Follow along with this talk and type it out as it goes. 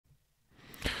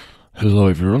Hello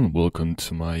everyone, welcome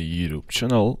to my YouTube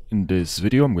channel. In this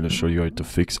video I'm going to show you how to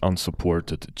fix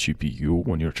unsupported GPU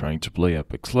when you're trying to play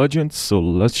Apex Legends. So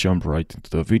let's jump right into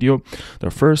the video.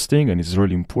 The first thing, and it's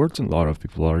really important, a lot of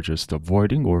people are just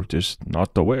avoiding or just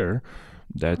not aware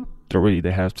that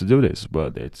they have to do this,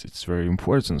 but it's very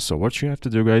important. So what you have to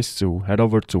do, guys, to head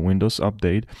over to Windows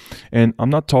Update, and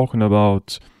I'm not telling you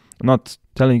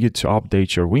to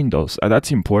update your Windows.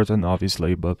 That's important,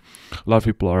 obviously, but a lot of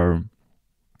people are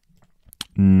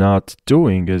not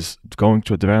doing is going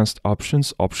to advanced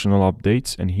options, optional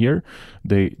updates, and here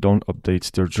they don't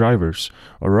update their drivers.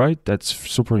 All right, that's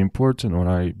super important. When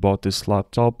I bought this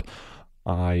laptop,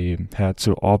 I had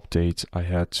to update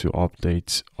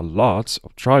a lot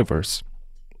of drivers,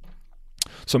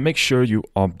 so make sure you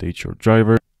update your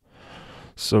driver.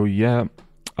 So yeah,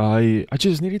 I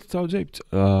just needed to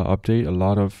update a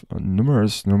lot of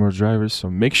numerous drivers.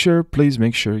 So please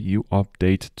make sure you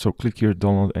update. So click here,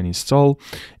 download and install,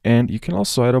 and you can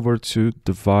also head over to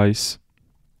device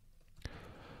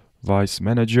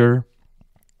manager,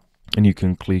 and you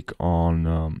can click on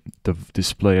the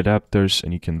display adapters,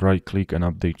 and you can right click and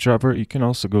update driver. You can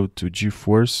also go to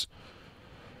GeForce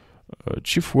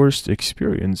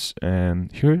experience,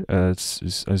 and here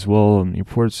is as well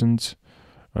important.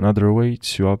 Another way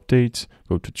to update,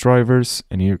 go to drivers,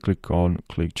 and here click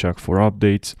check for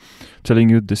updates, telling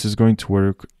you this is going to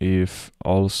work if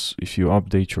you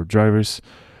update your drivers.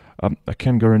 I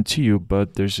can't guarantee you,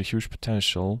 but there's a huge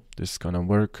potential this is gonna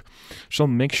work. So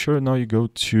make sure now you go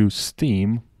to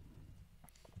Steam.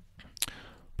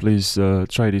 Please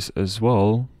try this as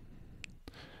well,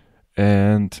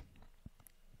 and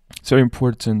it's very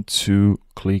important to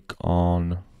click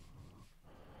on.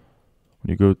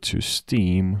 When you go to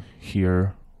Steam,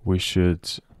 here we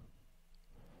should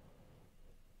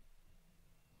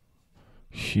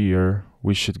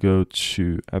go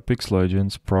to Apex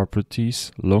Legends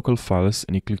properties, local files,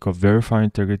 and you click on verify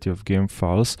integrity of game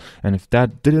files. And if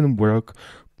that didn't work,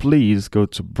 please go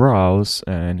to browse,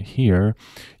 and here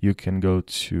you can go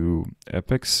to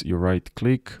Apex, you right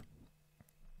click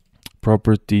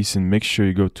properties, and make sure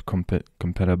you go to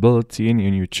compatibility, and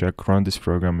you check run this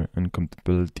program in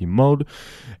compatibility mode.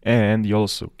 And you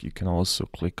can also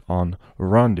click on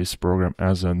run this program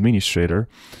as an administrator,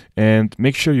 and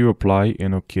make sure you apply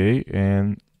and OK.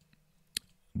 And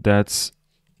that's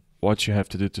what you have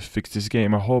to do to fix this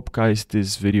game. I hope, guys,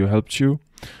 this video helped you.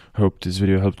 I hope this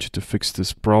video helped you to fix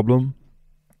this problem.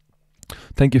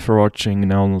 Thank you for watching.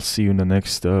 Now I'll see you in the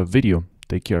next video.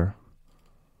 Take care.